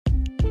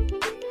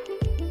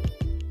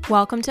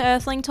Welcome to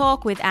Earthling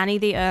Talk with Annie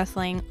the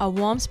Earthling, a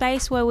warm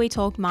space where we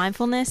talk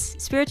mindfulness,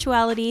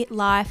 spirituality,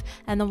 life,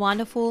 and the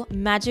wonderful,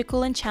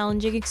 magical, and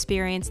challenging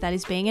experience that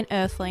is being an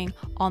Earthling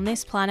on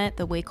this planet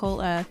that we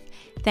call Earth.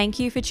 Thank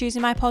you for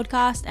choosing my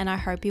podcast, and I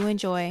hope you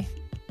enjoy.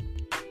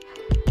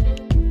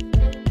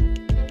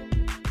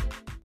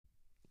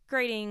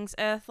 Greetings,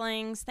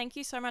 Earthlings. Thank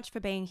you so much for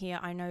being here.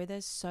 I know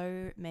there's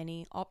so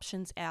many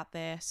options out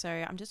there, so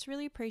I'm just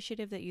really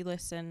appreciative that you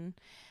listen.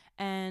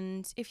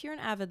 And if you're an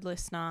avid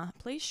listener,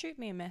 please shoot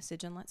me a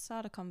message and let's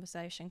start a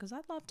conversation because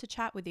I'd love to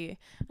chat with you.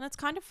 And it's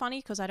kind of funny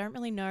because I don't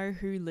really know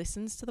who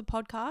listens to the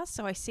podcast.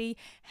 So I see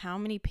how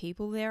many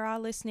people there are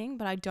listening,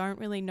 but I don't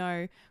really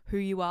know who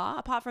you are,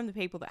 apart from the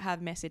people that have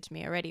messaged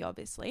me already,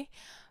 obviously.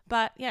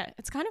 But yeah,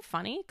 it's kind of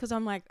funny because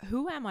I'm like,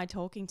 who am I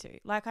talking to?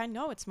 Like, I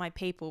know it's my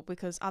people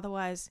because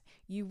otherwise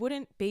you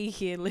wouldn't be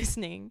here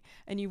listening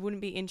and you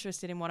wouldn't be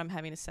interested in what I'm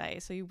having to say.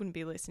 So you wouldn't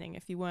be listening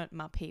if you weren't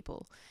my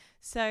people.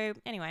 So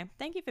anyway,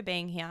 thank you for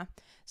being here.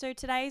 So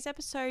today's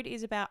episode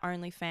is about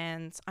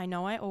OnlyFans. I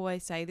know I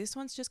always say this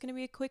one's just going to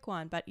be a quick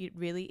one, but it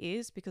really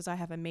is because I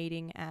have a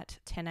meeting at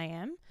 10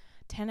 a.m.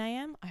 10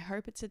 a.m.? I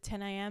hope it's at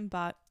 10 a.m.,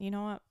 but you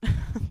know what?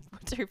 We're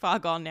too far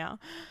gone now.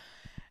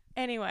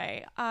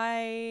 Anyway,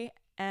 I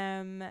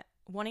am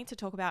wanting to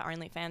talk about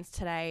OnlyFans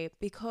today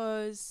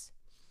because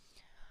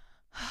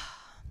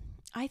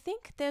I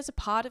think there's a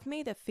part of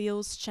me that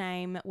feels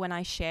shame when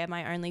I share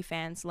my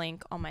OnlyFans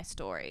link on my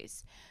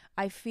stories.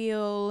 I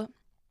feel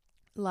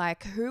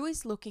like, who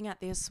is looking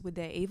at this with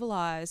their evil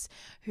eyes?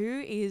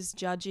 Who is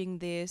judging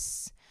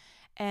this?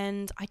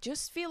 And I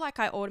just feel like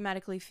I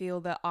automatically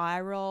feel the eye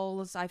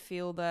rolls. I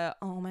feel the,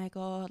 oh my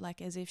God,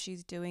 like as if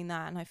she's doing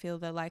that. And I feel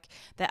the like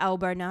the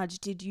elbow nudge.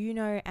 Did you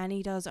know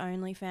Annie does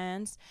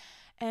OnlyFans?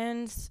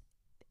 And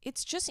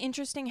it's just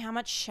interesting how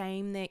much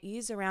shame there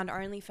is around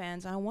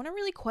OnlyFans. And I want to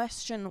really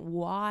question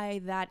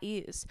why that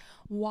is.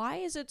 Why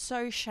is it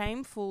so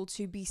shameful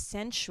to be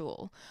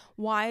sensual?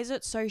 Why is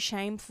it so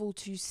shameful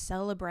to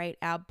celebrate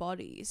our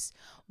bodies?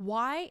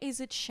 Why is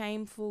it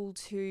shameful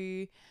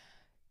to,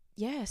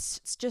 yes,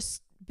 it's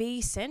just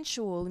be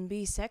sensual and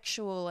be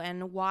sexual?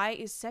 And why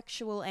is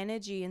sexual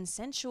energy and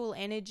sensual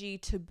energy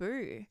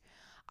taboo?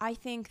 I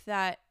think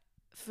that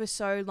for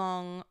so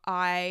long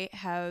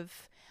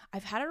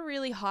I've had a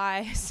really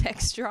high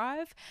sex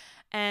drive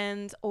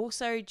and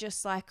also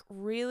just like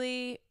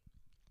really,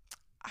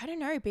 I don't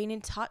know, been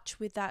in touch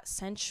with that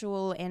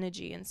sensual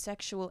energy and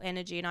sexual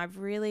energy. And I've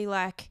really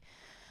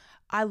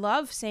I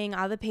love seeing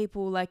other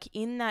people like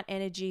in that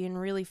energy and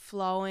really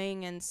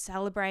flowing and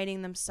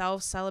celebrating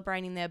themselves,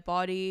 celebrating their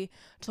body,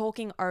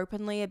 talking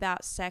openly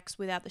about sex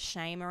without the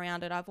shame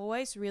around it. I've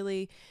always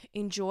really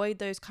enjoyed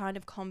those kind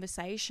of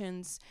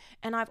conversations,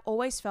 and I've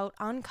always felt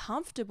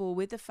uncomfortable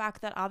with the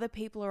fact that other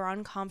people are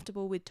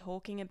uncomfortable with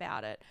talking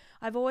about it.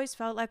 I've always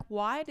felt like,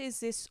 why is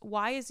this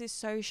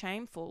so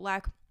shameful?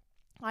 Like,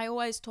 I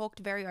always talked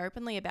very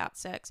openly about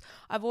sex.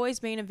 I've always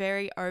been a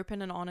very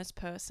open and honest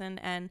person,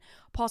 and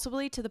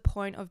possibly to the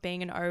point of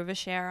being an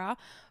oversharer,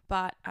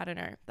 but I don't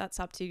know, that's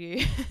up to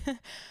you.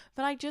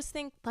 But I just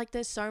think like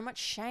there's so much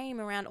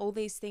shame around all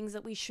these things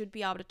that we should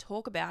be able to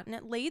talk about, and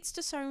it leads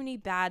to so many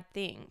bad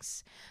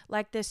things.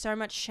 Like there's so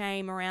much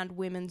shame around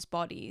women's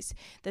bodies.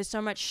 There's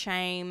so much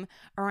shame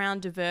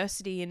around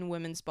diversity in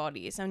women's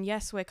bodies. And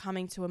yes, we're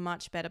coming to a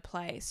much better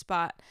place,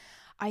 but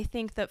I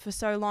think that for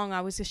so long I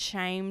was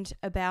ashamed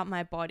about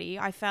my body.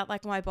 I felt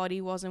like my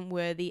body wasn't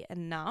worthy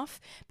enough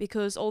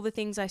because all the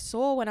things I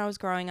saw when I was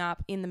growing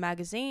up in the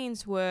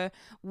magazines were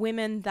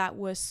women that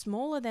were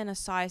smaller than a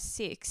size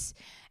 6,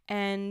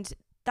 and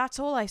that's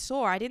all I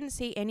saw. I didn't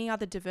see any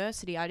other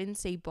diversity. I didn't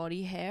see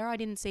body hair. I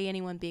didn't see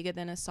anyone bigger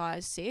than a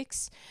size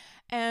 6.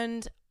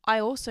 And I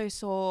also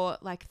saw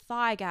like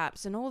thigh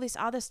gaps and all this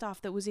other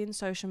stuff that was in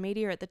social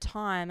media at the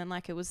time, and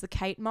like it was the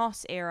Kate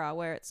Moss era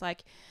where it's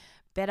like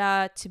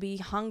better to be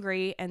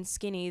hungry and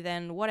skinny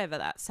than whatever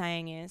that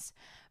saying is.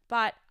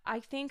 But I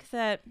think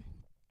that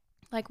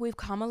like we've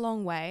come a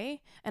long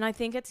way, and I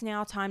think it's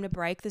now time to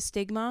break the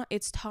stigma.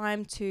 It's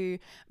time to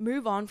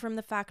move on from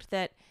the fact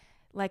that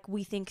like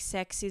we think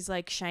sex is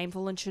like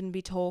shameful and shouldn't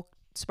be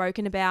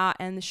spoken about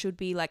and should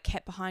be like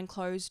kept behind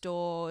closed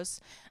doors.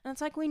 And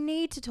it's like, we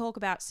need to talk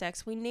about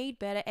sex. We need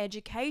better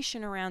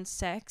education around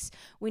sex.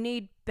 We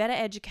need better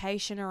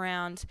education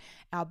around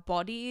our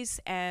bodies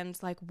and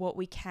like what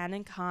we can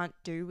and can't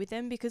do with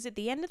them, because at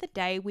the end of the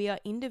day we are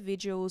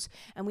individuals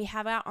and we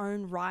have our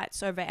own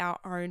rights over our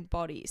own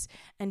bodies.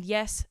 And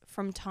yes,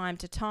 from time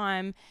to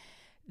time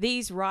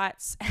these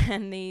rights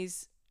and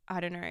these, I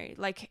don't know,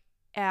 like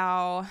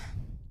our,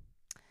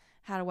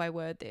 how do I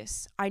word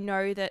this? I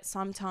know that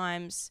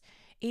sometimes,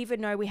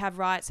 even though we have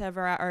rights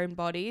over our own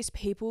bodies,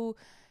 people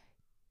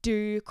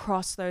do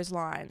cross those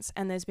lines.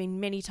 And there's been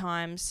many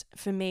times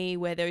for me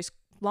where those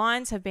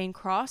lines have been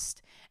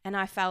crossed and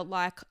I felt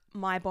like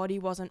my body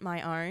wasn't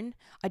my own.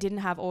 I didn't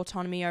have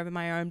autonomy over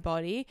my own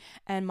body,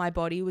 and my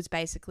body was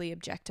basically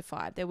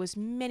objectified. There was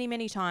many,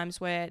 many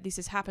times where this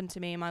has happened to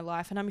me in my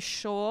life, and I'm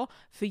sure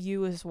for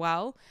you as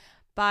well.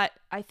 But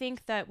I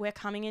think that we're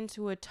coming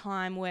into a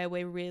time where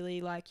we're really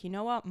like, you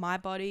know what? My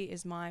body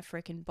is my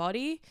freaking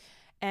body,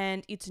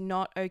 and it's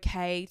not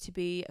okay to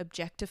be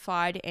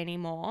objectified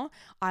anymore.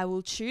 I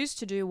will choose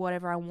to do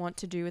whatever I want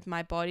to do with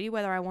my body,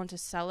 whether I want to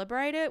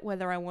celebrate it,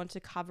 whether I want to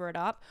cover it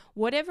up,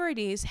 whatever it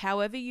is,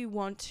 however you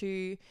want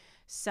to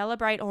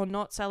celebrate or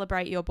not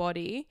celebrate your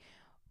body,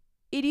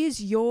 it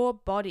is your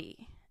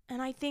body.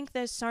 And I think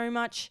there's so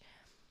much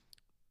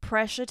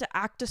pressure to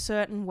act a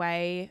certain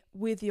way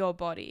with your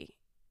body.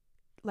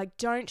 Like,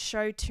 don't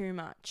show too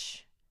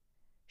much.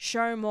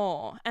 Show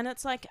more. And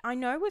it's like, I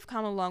know we've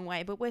come a long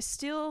way, but there's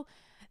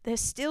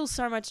still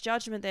so much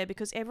judgment there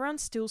because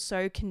everyone's still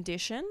so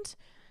conditioned.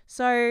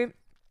 So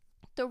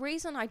the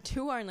reason I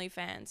do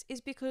OnlyFans is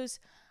because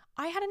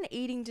I had an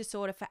eating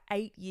disorder for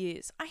 8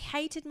 years. I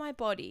hated my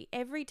body.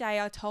 Every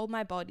day I told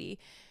my body,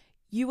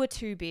 you are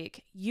too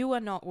big. You are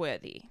not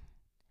worthy.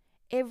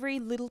 Every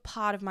little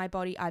part of my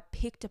body I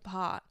picked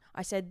apart.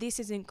 I said, this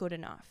isn't good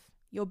enough.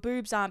 Your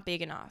boobs aren't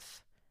big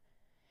enough.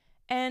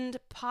 And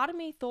part of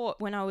me thought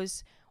when I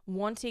was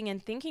wanting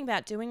and thinking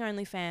about doing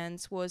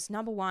OnlyFans was,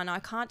 number one, I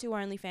can't do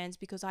OnlyFans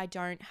because I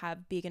don't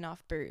have big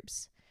enough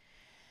boobs.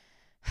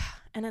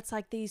 And it's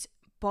like these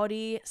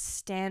body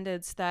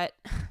standards that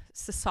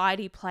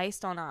society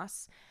placed on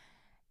us.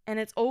 And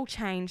it's all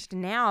changed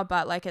now,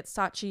 but like at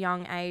such a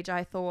young age,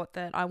 I thought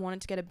that I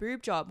wanted to get a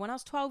boob job. When I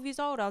was 12 years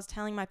old, I was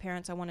telling my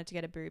parents I wanted to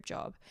get a boob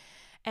job.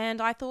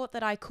 And I thought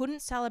that I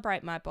couldn't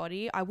celebrate my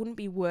body. I wouldn't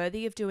be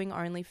worthy of doing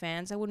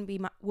OnlyFans. I wouldn't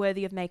be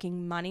worthy of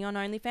making money on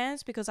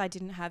OnlyFans because I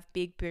didn't have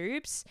big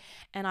boobs.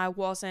 And I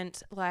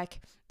wasn't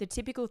like the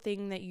typical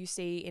thing that you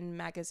see in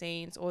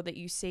magazines or that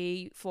you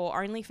see for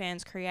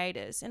OnlyFans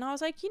creators. And I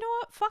was like, you know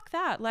what? Fuck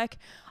that. Like,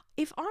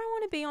 if I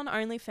want to be on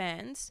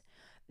OnlyFans,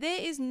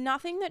 there is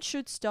nothing that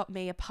should stop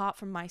me apart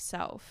from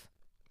myself.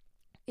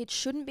 It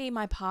shouldn't be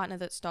my partner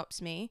that stops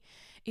me.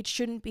 It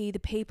shouldn't be the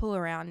people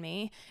around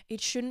me.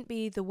 It shouldn't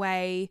be the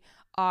way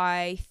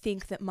I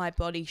think that my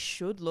body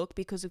should look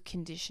because of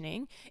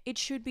conditioning. It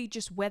should be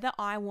just whether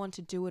I want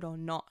to do it or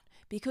not.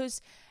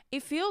 Because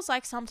it feels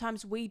like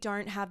sometimes we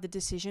don't have the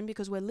decision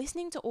because we're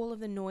listening to all of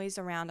the noise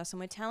around us and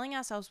we're telling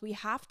ourselves we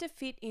have to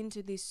fit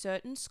into this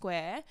certain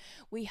square.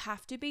 We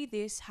have to be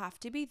this, have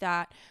to be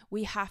that.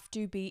 We have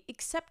to be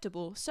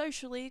acceptable,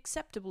 socially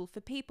acceptable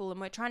for people, and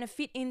we're trying to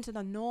fit into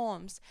the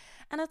norms.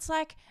 And it's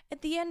like,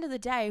 at the end of the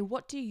day,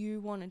 what do you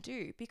want to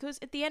do? Because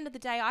at the end of the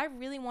day, I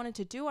really wanted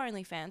to do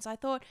OnlyFans. I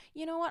thought,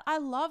 you know what? I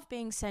love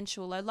being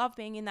sensual. I love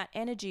being in that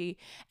energy.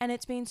 And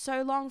it's been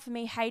so long for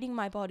me hating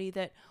my body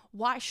that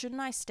why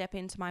shouldn't I step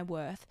into my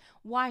worth?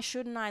 Why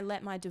shouldn't I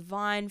let my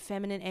divine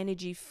feminine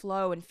energy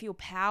flow and feel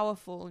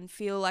powerful and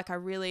feel like I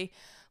really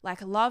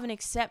love and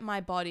accept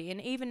my body?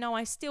 And even though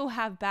I still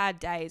have bad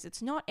days,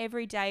 it's not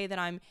every day that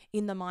I'm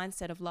in the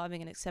mindset of loving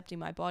and accepting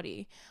my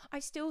body. I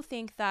still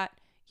think that,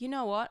 you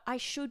know what? I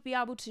should be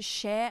able to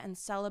share and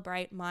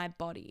celebrate my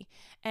body.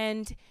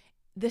 And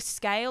the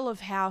scale of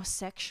how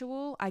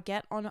sexual I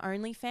get on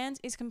OnlyFans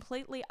is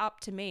completely up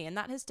to me. And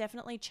that has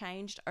definitely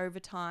changed over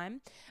time.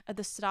 At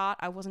the start,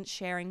 I wasn't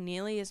sharing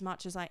nearly as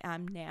much as I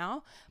am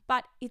now,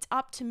 but it's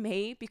up to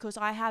me because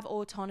I have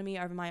autonomy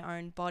over my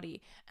own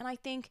body. And I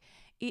think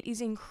it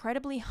is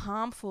incredibly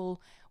harmful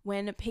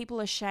when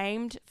people are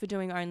shamed for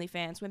doing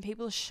OnlyFans, when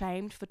people are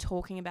shamed for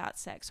talking about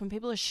sex, when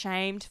people are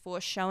shamed for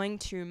showing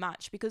too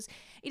much, because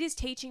it is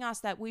teaching us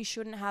that we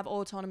shouldn't have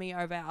autonomy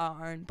over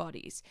our own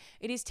bodies.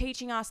 It is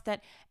teaching us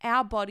that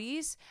our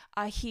bodies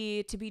are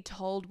here to be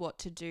told what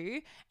to do,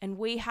 and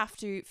we have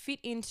to fit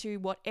into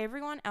what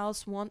everyone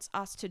else wants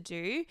us to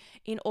do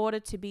in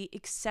order to be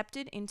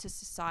accepted into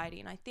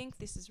society. And I think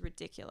this is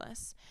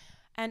ridiculous.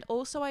 And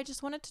also, I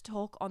just wanted to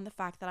talk on the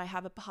fact that I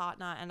have a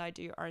partner and I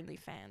do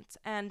OnlyFans.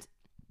 And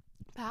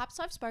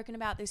perhaps I've spoken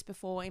about this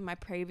before in my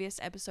previous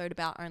episode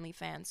about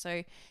OnlyFans.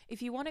 So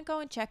if you want to go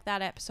and check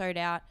that episode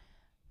out,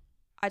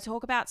 I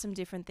talk about some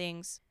different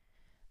things.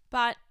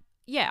 But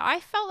yeah,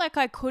 I felt like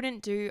I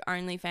couldn't do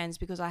OnlyFans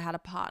because I had a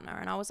partner.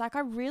 And I was like,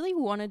 I really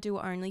want to do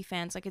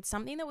OnlyFans. Like, it's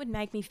something that would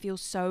make me feel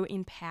so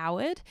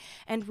empowered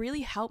and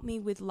really help me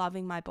with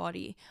loving my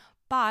body.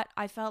 But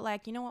I felt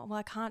like, you know what, well,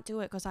 I can't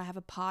do it because I have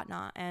a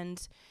partner.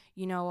 And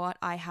you know what,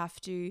 I have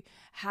to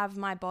have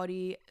my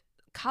body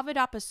covered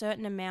up a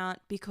certain amount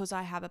because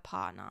I have a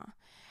partner.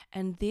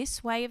 And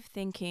this way of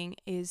thinking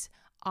is,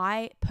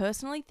 I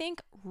personally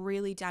think,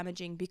 really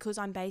damaging, because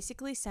I'm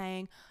basically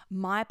saying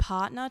my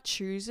partner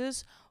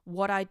chooses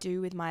what I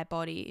do with my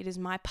body. It is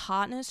my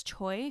partner's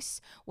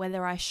choice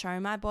whether I show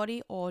my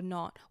body or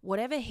not.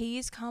 Whatever he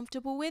is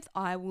comfortable with,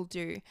 I will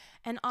do.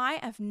 And I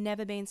have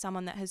never been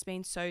someone that has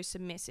been so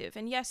submissive.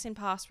 And yes, in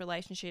past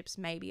relationships,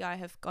 maybe I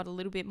have got a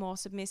little bit more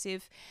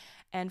submissive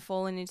and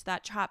fallen into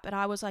that trap. But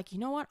I was like, you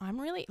know what? I'm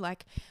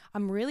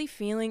really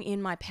feeling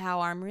in my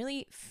power. I'm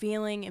really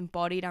feeling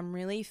embodied. I'm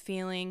really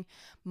feeling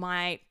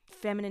my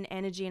feminine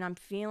energy, and I'm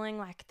feeling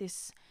like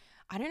this,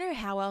 I don't know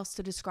how else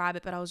to describe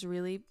it, but I was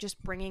really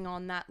just bringing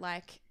on that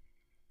like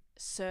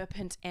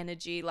serpent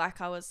energy. Like,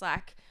 I was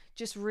like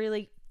just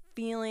really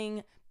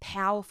feeling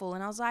powerful.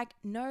 And I was like,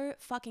 no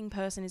fucking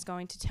person is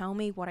going to tell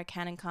me what I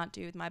can and can't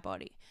do with my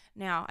body.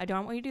 Now, I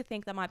don't want you to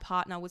think that my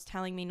partner was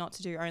telling me not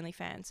to do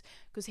OnlyFans,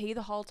 because he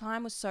the whole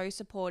time was so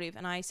supportive.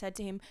 And I said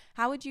to him,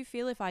 how would you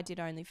feel if I did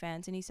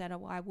OnlyFans? And he said,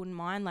 oh, I wouldn't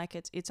mind. Like,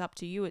 it's up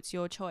to you. It's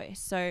your choice.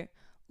 So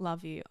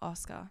love you,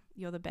 Oscar.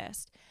 You're the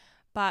best.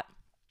 But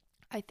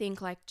I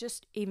think, like,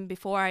 just even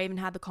before I even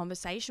had the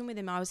conversation with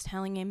him, I was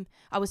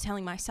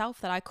telling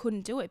myself that I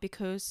couldn't do it,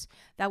 because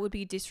that would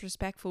be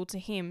disrespectful to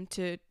him.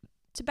 To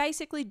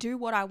basically do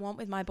what I want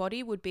with my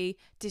body would be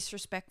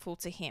disrespectful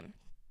to him.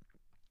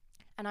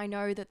 And I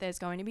know that there's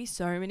going to be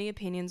so many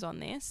opinions on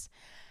this.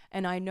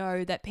 And I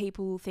know that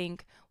people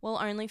think, well,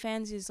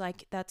 OnlyFans is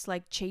like, that's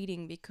like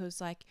cheating, because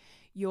like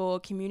you're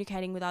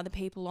communicating with other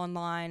people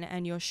online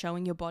and you're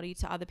showing your body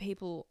to other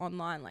people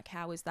online. Like,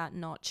 how is that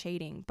not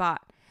cheating?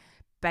 But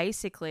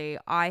basically,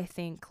 I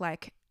think,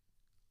 like,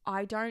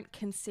 I don't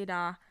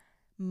consider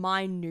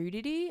my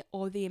nudity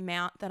or the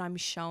amount that I'm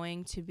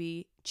showing to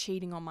be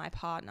cheating on my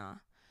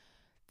partner.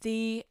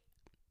 The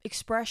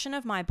expression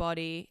of my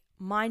body,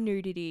 my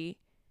nudity,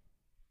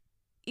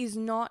 is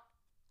not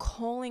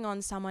calling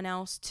on someone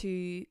else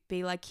to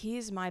be like,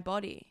 here's my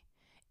body.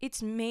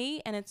 It's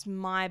me and it's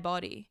my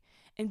body.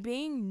 And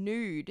being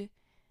nude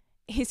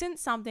isn't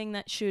something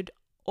that should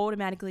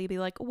automatically be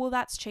like, well,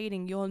 that's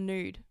cheating, you're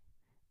nude.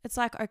 It's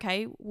like,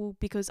 okay, well,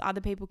 because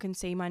other people can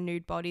see my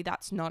nude body,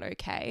 that's not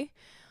okay.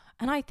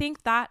 And I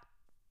think that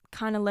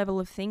kind of level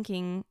of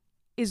thinking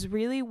is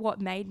really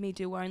what made me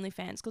do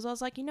OnlyFans, because I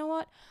was like, you know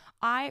what?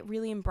 I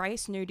really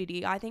embrace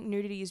nudity. I think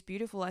nudity is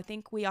beautiful. I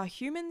think we are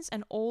humans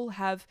and all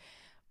have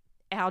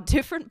our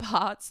different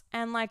parts.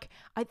 And like,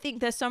 I think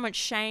there's so much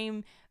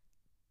shame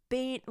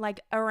being like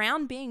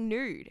around being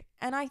nude.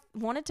 And I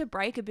wanted to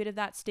break a bit of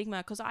that stigma,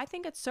 because I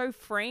think it's so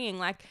freeing.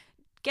 Like,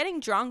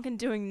 getting drunk and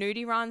doing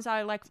nudie runs,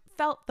 I like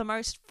felt the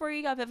most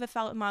free I've ever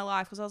felt in my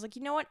life, because I was like,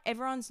 you know what?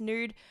 Everyone's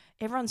nude.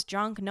 Everyone's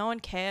drunk. No one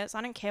cares.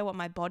 I don't care what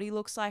my body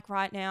looks like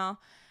right now.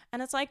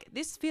 And it's like,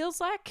 this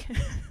feels like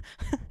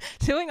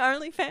doing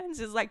OnlyFans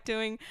is like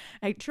doing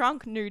a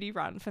drunk nudie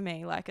run for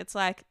me. Like, it's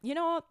like, you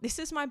know what? This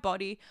is my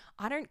body.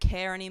 I don't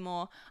care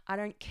anymore. I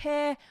don't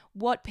care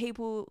what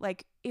people,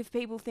 like, if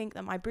people think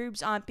that my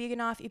boobs aren't big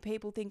enough, if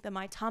people think that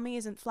my tummy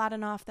isn't flat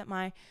enough, that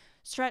my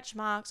stretch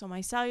marks or my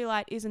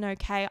cellulite isn't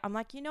okay. I'm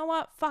like, you know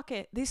what? Fuck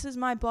it. This is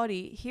my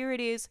body. Here it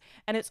is.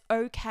 And it's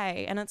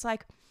okay. And it's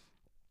like,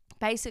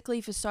 basically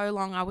for so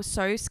long, I was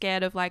so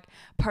scared of like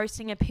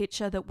posting a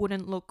picture that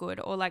wouldn't look good,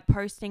 or like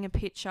posting a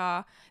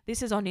picture.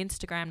 This is on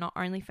Instagram, not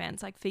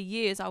OnlyFans. Like, for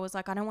years, I was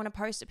like, I don't want to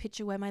post a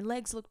picture where my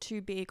legs look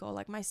too big, or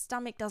like my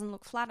stomach doesn't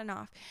look flat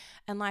enough.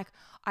 And like,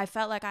 I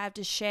felt like I had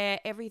to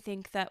share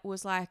everything that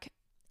was like,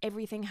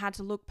 everything had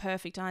to look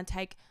perfect. And I'd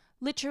take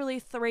literally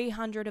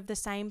 300 of the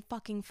same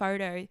fucking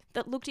photo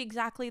that looked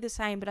exactly the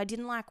same, but I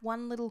didn't like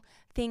one little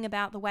thing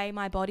about the way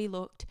my body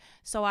looked.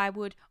 So I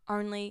would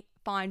only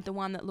find the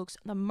one that looks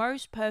the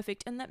most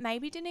perfect, and that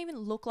maybe didn't even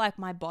look like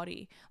my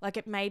body. Like,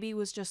 it maybe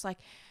was just like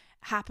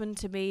happened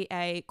to be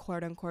a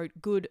quote unquote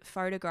good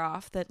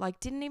photograph that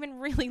like didn't even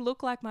really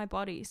look like my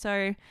body.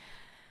 So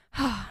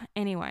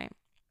anyway,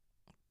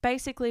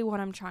 basically what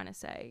I'm trying to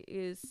say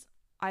is,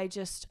 I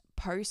just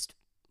post,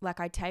 like,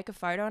 I take a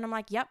photo and I'm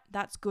like, yep,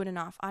 that's good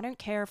enough. I don't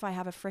care if I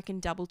have a freaking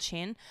double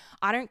chin.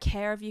 I don't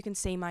care if you can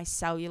see my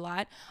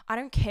cellulite. I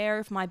don't care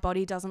if my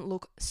body doesn't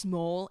look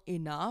small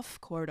enough,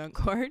 quote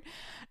unquote.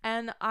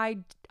 And I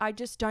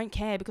just don't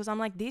care, because I'm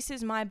like, this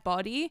is my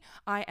body.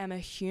 I am a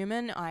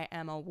human. I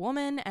am a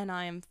woman, and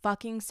I am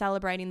fucking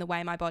celebrating the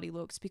way my body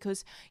looks,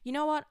 because you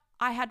know what?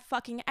 I had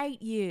fucking 8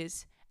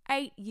 years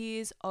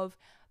of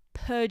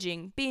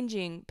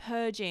binging,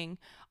 purging,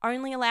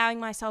 only allowing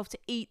myself to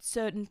eat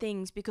certain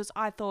things, because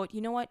I thought,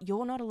 you know what,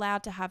 you're not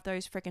allowed to have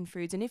those freaking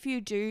foods. And if you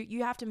do,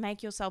 you have to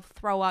make yourself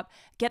throw up,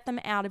 get them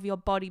out of your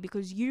body,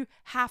 because you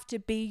have to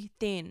be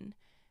thin.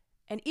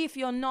 And if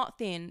you're not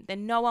thin,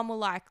 then no one will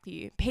like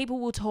you. People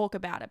will talk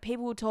about it.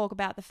 People will talk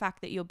about the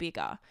fact that you're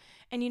bigger.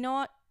 And you know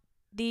what?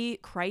 The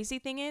crazy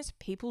thing is,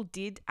 people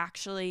did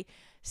actually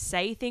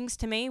say things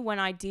to me when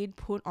I did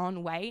put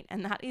on weight,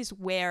 and that is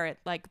where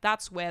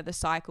that's where the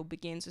cycle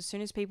begins. As soon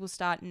as people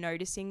start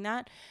noticing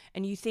that,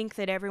 and you think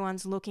that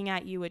everyone's looking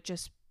at you, it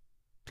just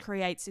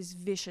creates this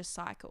vicious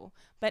cycle.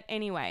 But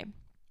anyway,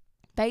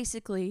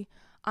 basically,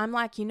 I'm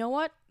like, you know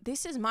what?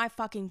 This is my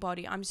fucking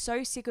body. I'm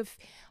so sick of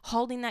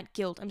holding that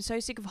guilt. I'm so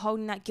sick of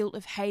holding that guilt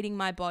of hating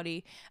my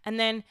body, and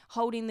then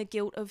holding the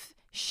guilt of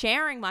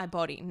sharing my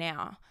body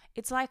now.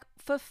 It's like,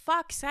 for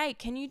fuck's sake,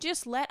 can you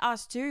just let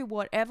us do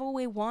whatever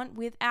we want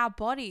with our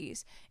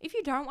bodies? If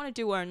you don't want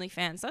to do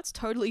OnlyFans, that's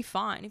totally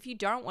fine. If you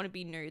don't want to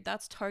be nude,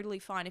 that's totally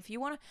fine. If you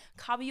want to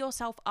cover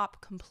yourself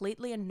up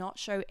completely and not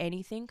show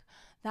anything,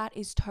 that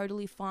is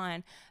totally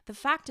fine. The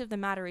fact of the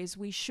matter is,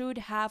 we should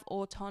have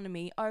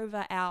autonomy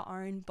over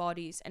our own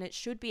bodies, and it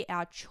should be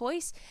our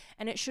choice,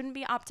 and it shouldn't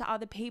be up to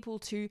other people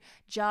to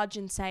judge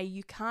and say,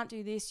 you can't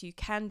do this, you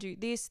can do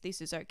this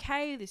is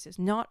okay, this is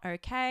not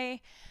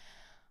okay.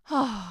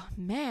 Oh,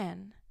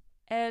 man.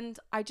 And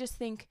I just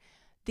think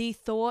the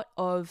thought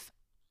of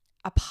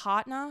a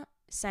partner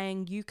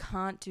saying you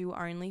can't do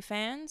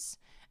OnlyFans.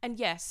 And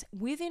yes,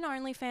 within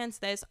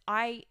OnlyFans,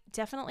 I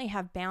definitely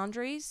have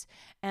boundaries,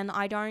 and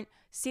I don't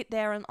sit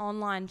there and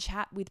online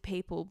chat with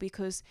people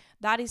because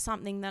that is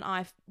something that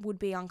I would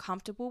be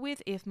uncomfortable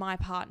with if my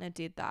partner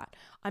did that.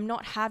 I'm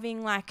not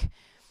having like,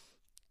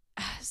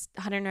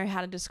 I don't know how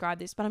to describe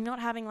this, but I'm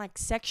not having like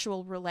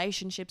sexual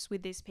relationships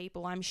with these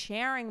people. I'm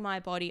sharing my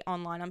body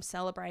online. I'm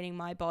celebrating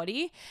my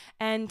body,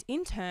 and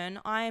in turn,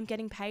 I am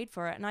getting paid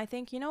for it. And I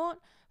think, you know what?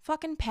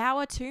 Fucking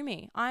power to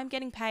me. I'm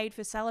getting paid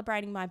for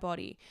celebrating my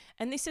body.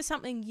 And this is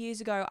something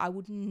years ago I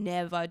would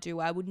never do.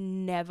 I would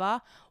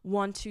never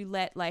want to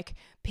let like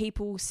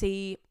people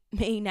see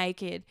me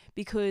naked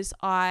because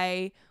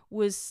I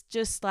was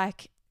just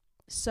like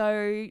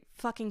so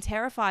fucking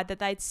terrified that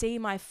they'd see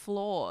my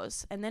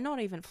flaws. And they're not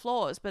even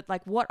flaws, but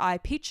like what I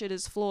pictured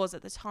as flaws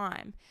at the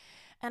time.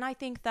 And I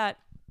think that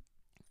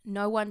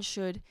no one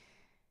should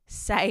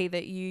say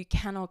that you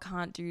can or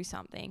can't do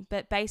something.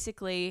 But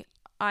basically,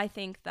 I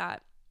think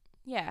that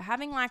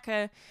having like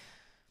a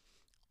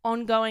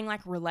ongoing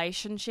like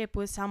relationship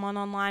with someone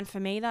online, for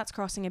me, that's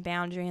crossing a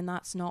boundary, and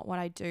that's not what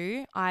I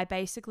do. I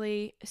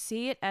basically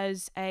see it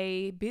as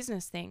a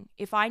business thing.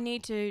 If I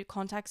need to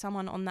contact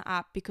someone on the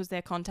app because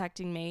they're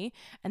contacting me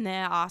and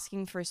they're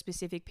asking for a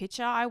specific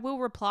picture, I will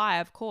reply,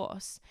 of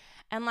course.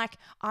 And like,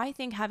 I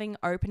think having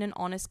open and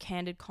honest,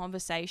 candid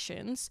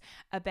conversations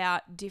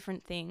about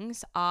different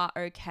things are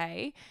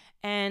okay.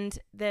 And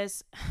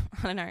there's,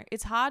 I don't know,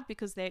 it's hard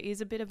because there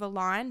is a bit of a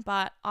line,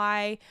 but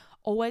I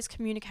always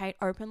communicate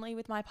openly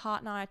with my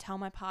partner. I tell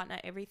my partner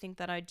everything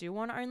that I do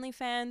on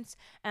OnlyFans,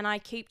 and I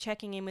keep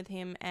checking in with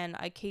him, and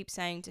I keep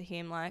saying to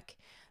him, like,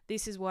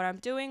 this is what I'm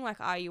doing. Like,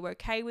 are you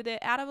okay with it?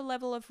 Out of a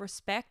level of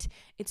respect.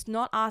 It's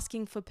not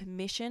asking for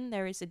permission.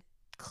 There is a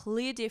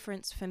clear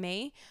difference for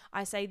me.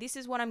 I say, this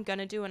is what I'm going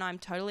to do, and I'm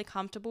totally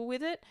comfortable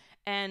with it.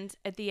 And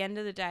at the end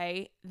of the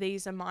day,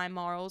 these are my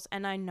morals,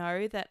 and I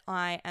know that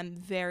I am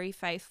very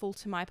faithful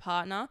to my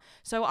partner.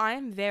 So I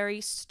am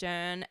very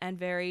stern and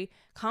very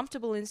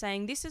comfortable in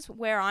saying, this is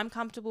where I'm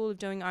comfortable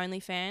doing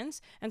OnlyFans.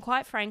 And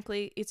quite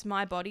frankly, it's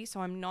my body, so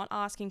I'm not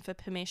asking for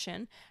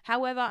permission.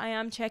 However, I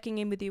am checking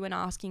in with you and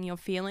asking your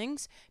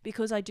feelings,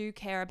 because I do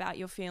care about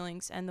your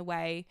feelings and the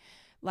way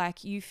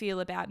like you feel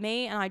about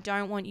me, and I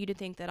don't want you to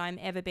think that I'm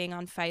ever being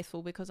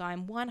unfaithful, because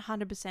I'm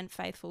 100%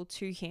 faithful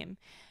to him.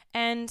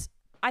 And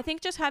I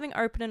think just having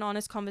open and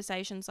honest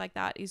conversations like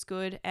that is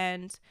good.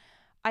 And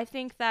I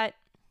think that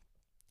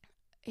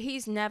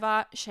he's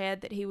never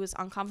shared that he was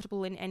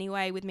uncomfortable in any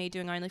way with me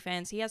doing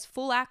OnlyFans. He has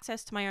full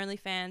access to my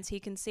OnlyFans. He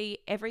can see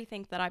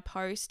everything that I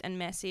post and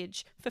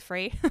message for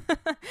free.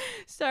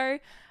 So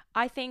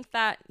I think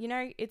that, you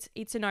know,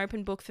 it's an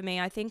open book for me.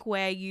 I think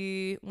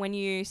when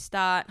you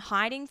start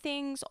hiding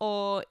things,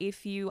 or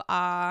if you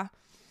are,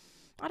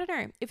 I don't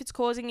know, if it's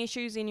causing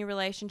issues in your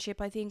relationship,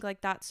 I think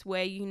like that's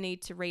where you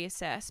need to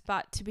reassess.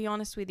 But to be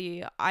honest with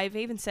you, I've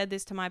even said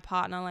this to my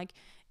partner, like,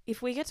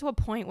 if we get to a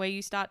point where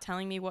you start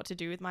telling me what to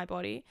do with my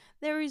body,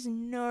 there is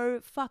no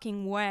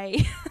fucking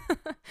way.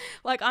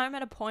 Like, I'm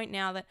at a point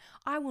now that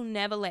I will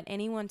never let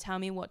anyone tell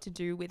me what to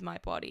do with my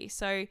body.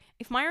 So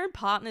if my own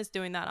partner's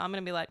doing that, I'm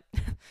going to be like,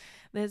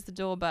 there's the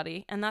door,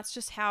 buddy. And that's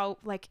just how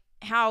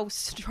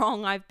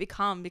strong I've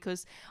become,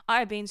 because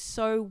I've been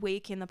so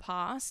weak in the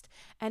past.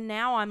 And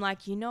now I'm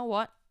like, you know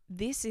what?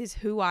 This is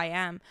who I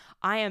am.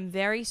 I am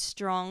very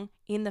strong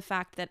in the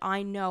fact that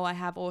I know I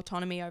have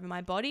autonomy over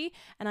my body,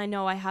 and I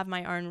know I have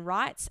my own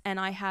rights, and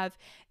I have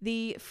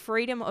the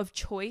freedom of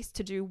choice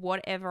to do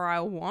whatever I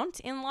want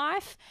in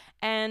life.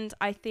 And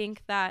I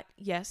think that,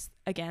 yes,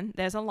 again,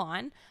 there's a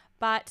line,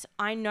 but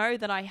I know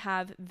that I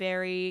have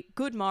very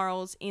good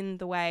morals in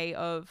the way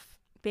of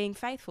being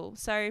faithful.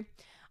 So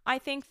I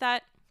think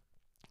that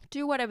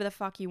do whatever the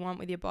fuck you want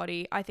with your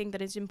body. I think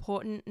that it's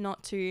important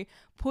not to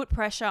put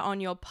pressure on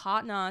your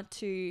partner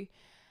to,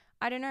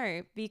 I don't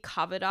know, be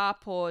covered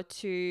up, or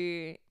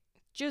to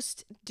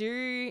just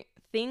do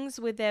things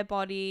with their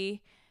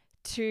body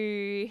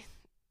to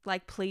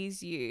like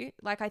please you.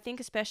 Like, I think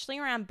especially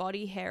around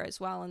body hair as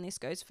well, and this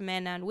goes for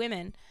men and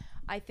women,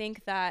 I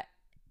think that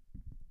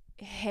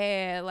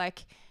hair,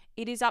 like,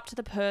 it is up to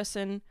the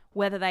person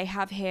whether they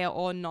have hair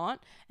or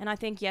not. And I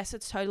think, yes,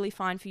 it's totally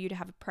fine for you to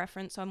have a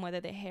preference on whether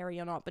they're hairy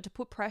or not, but to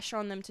put pressure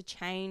on them to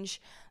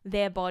change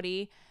their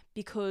body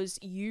because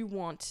you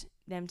want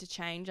them to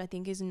change, I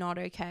think is not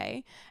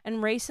okay.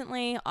 And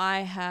recently I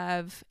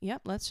have,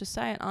 let's just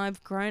say it,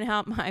 I've grown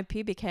out my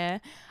pubic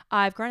hair.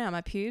 I've grown out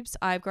my pubes.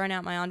 I've grown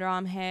out my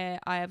underarm hair.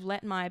 I have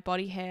let my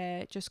body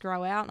hair just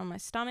grow out on my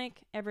stomach,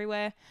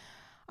 everywhere.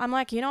 I'm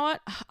like, you know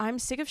what? I'm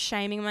sick of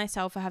shaming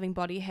myself for having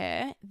body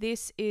hair.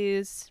 This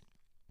is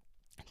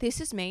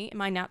me in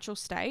my natural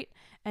state.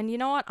 And you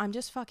know what? I'm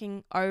just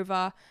fucking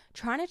over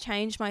trying to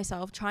change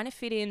myself, trying to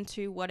fit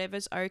into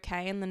whatever's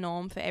okay and the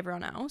norm for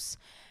everyone else.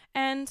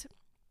 And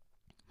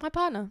my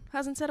partner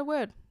hasn't said a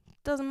word.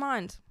 Doesn't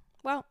mind.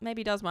 Well, maybe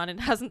he does mind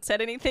and hasn't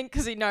said anything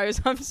because he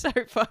knows I'm so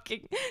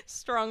fucking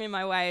strong in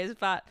my ways.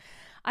 But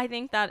I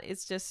think that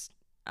it's just,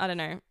 I don't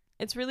know.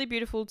 It's really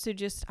beautiful to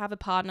just have a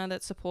partner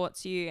that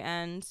supports you,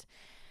 and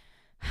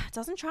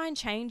doesn't try and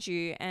change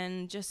you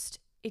and just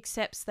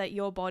accepts that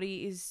your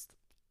body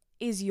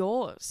is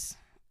yours.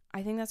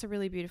 I think that's a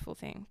really beautiful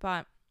thing.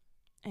 But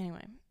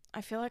anyway,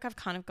 I feel like I've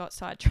kind of got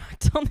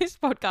sidetracked on this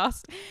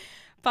podcast.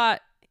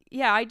 But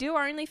yeah, I do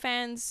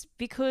OnlyFans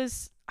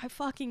because I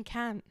fucking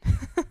can.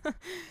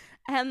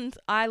 And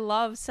I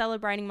love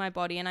celebrating my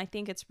body, and I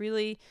think it's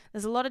really,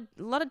 there's a lot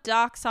of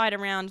dark side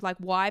around like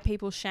why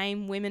people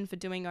shame women for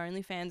doing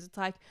OnlyFans. It's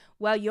like,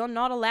 well, you're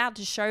not allowed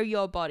to show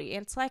your body.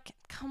 And it's like,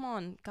 come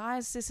on,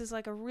 guys, this is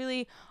like a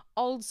really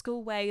old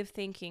school way of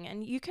thinking,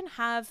 and you can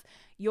have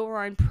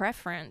your own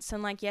preference.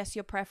 And like, yes,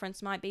 your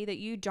preference might be that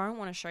you don't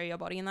want to show your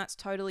body, and that's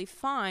totally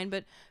fine.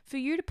 But for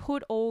you to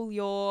put all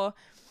your,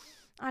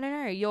 I don't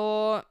know,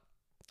 your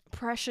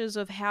pressures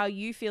of how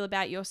you feel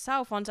about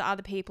yourself onto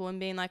other people and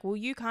being like, well,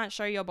 you can't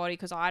show your body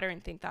because I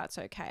don't think that's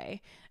okay.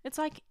 It's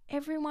like,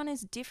 everyone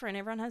is different.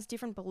 Everyone has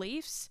different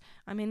beliefs.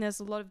 I mean, there's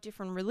a lot of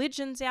different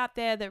religions out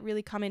there that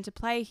really come into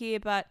play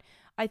here, but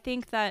I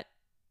think that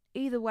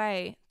either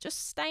way,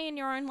 just stay in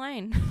your own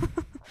lane.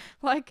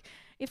 Like,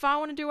 if I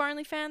want to do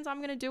OnlyFans, I'm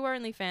going to do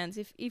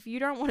OnlyFans. If you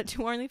don't want to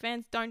do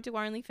OnlyFans, don't do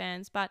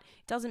OnlyFans. But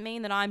it doesn't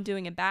mean that I'm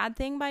doing a bad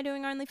thing by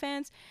doing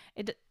OnlyFans.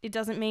 It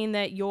doesn't mean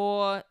that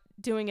you're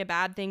doing a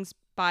bad things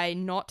by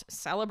not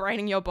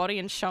celebrating your body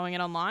and showing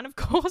it online. Of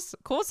course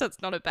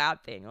it's not a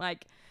bad thing.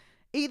 Like,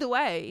 either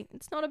way,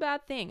 it's not a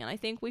bad thing. And I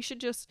think we should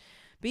just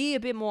be a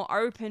bit more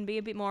open, be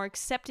a bit more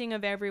accepting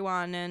of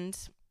everyone. And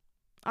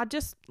I'd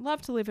just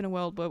love to live in a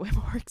world where we're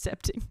more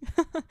accepting.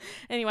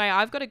 Anyway,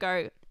 I've got to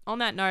go. On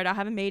that note, I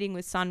have a meeting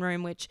with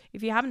Sunroom, which,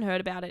 if you haven't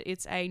heard about it,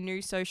 it's a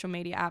new social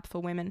media app for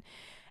women.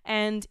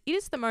 And it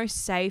is the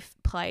most safe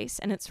place.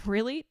 And it's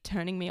really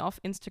turning me off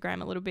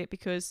Instagram a little bit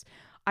because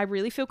I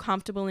really feel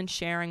comfortable in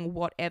sharing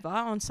whatever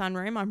on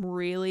Sunroom. I'm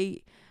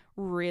really,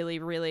 really,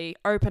 really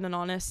open and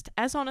honest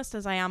as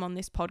I am on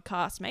this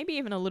podcast, maybe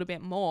even a little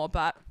bit more.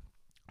 But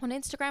on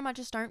Instagram, I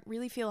just don't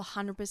really feel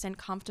 100%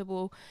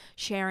 comfortable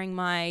sharing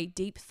my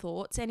deep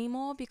thoughts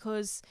anymore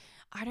because,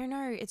 I don't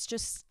know, it's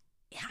just,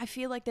 I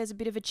feel like there's a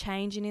bit of a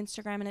change in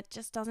Instagram and it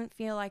just doesn't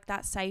feel like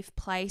that safe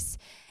place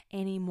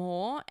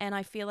anymore. And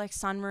I feel like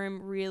Sunroom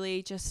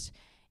really just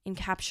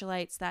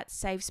encapsulates that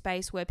safe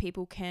space where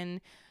people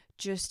can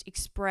just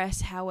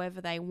express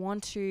however they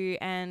want to.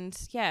 And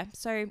yeah,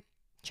 so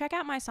check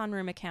out my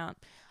Sunroom account.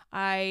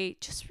 I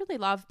just really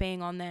love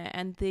being on there,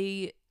 and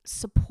the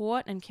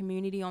support and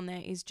community on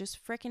there is just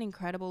freaking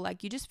incredible.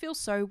 Like, you just feel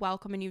so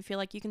welcome and you feel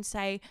like you can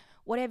say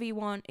whatever you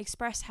want,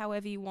 express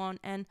however you want.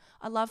 And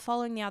I love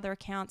following the other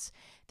accounts.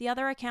 The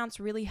other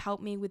accounts really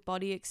help me with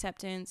body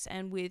acceptance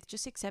and with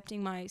just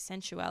accepting my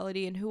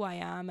sensuality and who I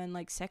am, and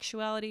like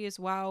sexuality as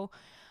well.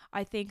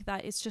 I think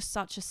that it's just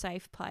such a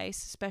safe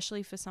place,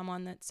 especially for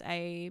someone that's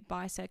a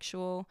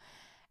bisexual,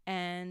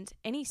 and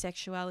any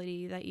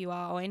sexuality that you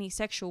are, or any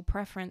sexual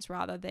preference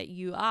rather that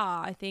you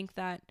are. I think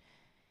that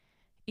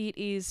it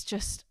is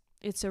just,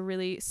 it's a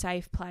really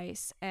safe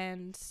place,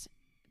 and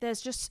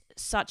there's just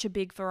such a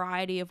big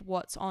variety of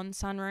what's on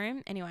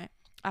Sunroom. Anyway,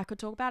 I could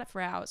talk about it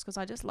for hours because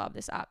I just love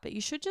this app, but you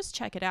should just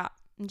check it out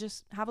and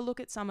just have a look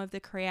at some of the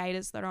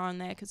creators that are on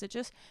there, because it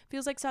just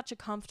feels like such a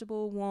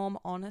comfortable, warm,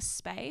 honest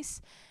space,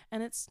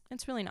 and it's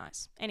really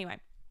nice. Anyway,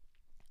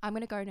 I'm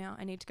going to go now.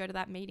 I need to go to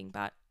that meeting.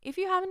 But if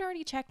you haven't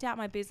already checked out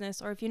my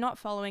business, or if you're not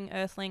following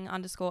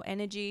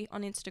earthling_energy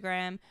on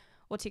Instagram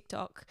or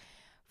TikTok,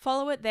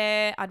 follow it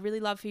there. I'd really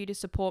love for you to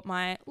support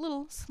my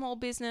little small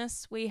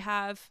business. We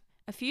have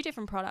a few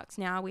different products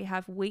now. We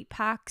have wheat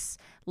packs,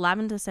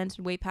 lavender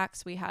scented wheat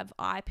packs. We have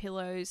eye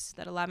pillows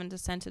that are lavender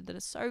scented that are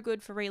so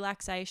good for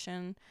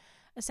relaxation.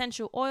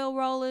 Essential oil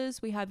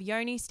rollers. We have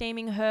yoni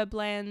steaming herb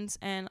blends,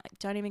 and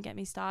don't even get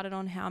me started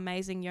on how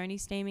amazing yoni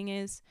steaming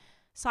is.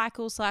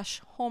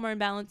 Cycle/hormone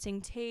balancing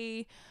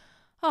tea.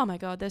 Oh my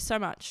God, there's so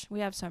much. We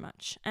have so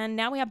much. And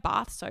now we have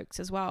bath soaks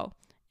as well.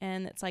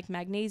 And it's like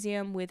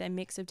magnesium with a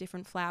mix of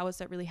different flowers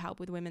that really help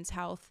with women's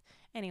health.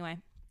 Anyway,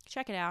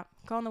 check it out.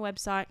 Go on the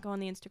website, go on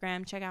the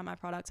Instagram, check out my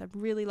products. I'd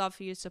really love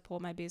for you to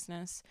support my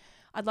business.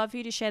 I'd love for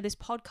you to share this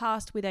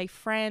podcast with a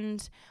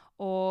friend,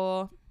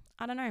 or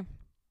I don't know,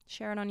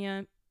 share it on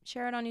your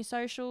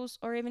socials,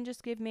 or even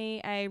just give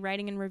me a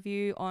rating and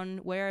review on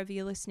wherever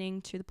you're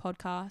listening to the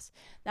podcast.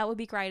 That would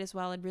be great as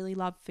well. I'd really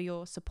love for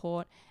your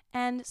support.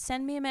 And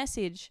send me a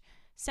message.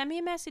 Send me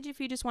a message if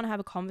you just want to have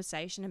a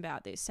conversation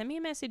about this. Send me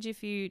a message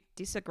if you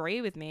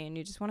disagree with me and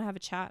you just want to have a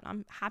chat.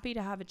 I'm happy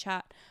to have a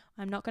chat.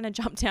 I'm not going to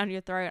jump down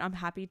your throat. I'm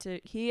happy to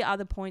hear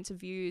other points of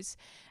views,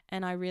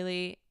 and I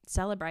really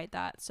celebrate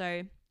that.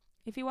 So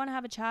if you want to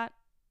have a chat,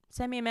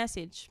 send me a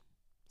message.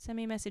 Send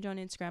me a message on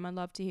Instagram. I'd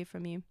love to hear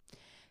from you.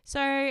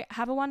 So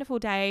have a wonderful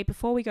day.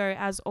 Before we go,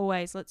 as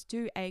always, let's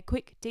do a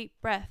quick deep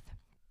breath.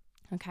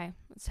 Okay,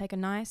 let's take a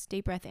nice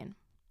deep breath in.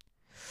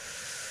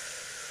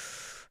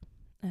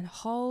 And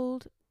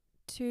hold,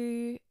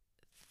 2,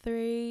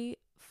 3,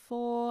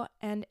 4,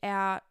 and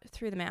out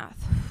through the mouth.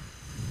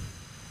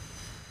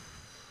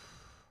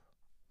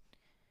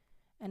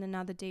 And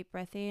another deep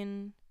breath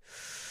in.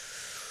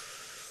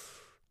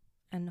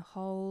 And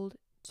hold,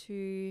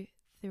 2,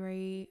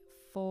 3,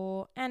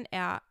 4, and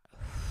out.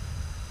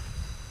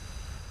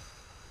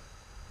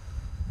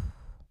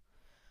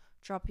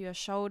 drop your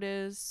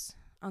shoulders,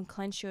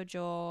 unclench your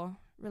jaw,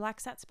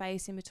 relax that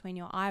space in between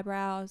your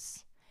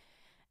eyebrows.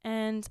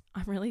 And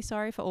I'm really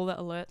sorry for all the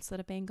alerts that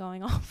have been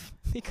going off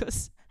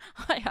because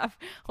I have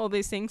all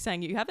these things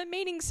saying you have a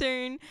meeting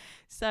soon.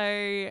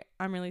 So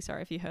I'm really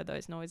sorry if you heard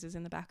those noises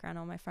in the background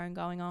on my phone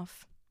going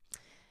off.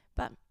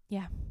 But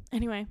yeah,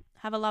 anyway,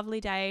 have a lovely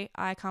day.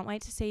 I can't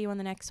wait to see you on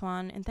the next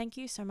one. And thank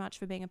you so much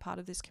for being a part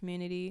of this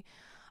community.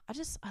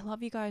 I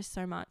love you guys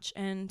so much.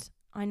 And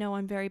I know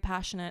I'm very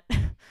passionate,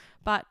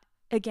 but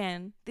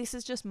again, this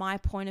is just my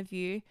point of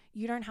view.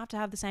 You don't have to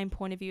have the same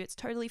point of view. It's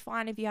totally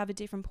fine if you have a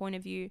different point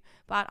of view,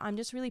 but I'm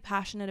just really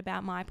passionate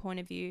about my point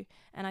of view.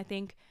 And I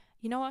think,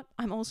 you know what?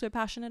 I'm also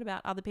passionate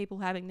about other people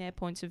having their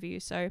points of view.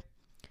 So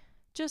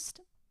just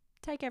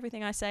take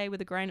everything I say with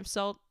a grain of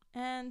salt.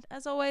 And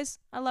as always,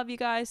 I love you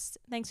guys.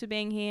 Thanks for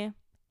being here.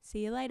 See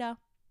you later.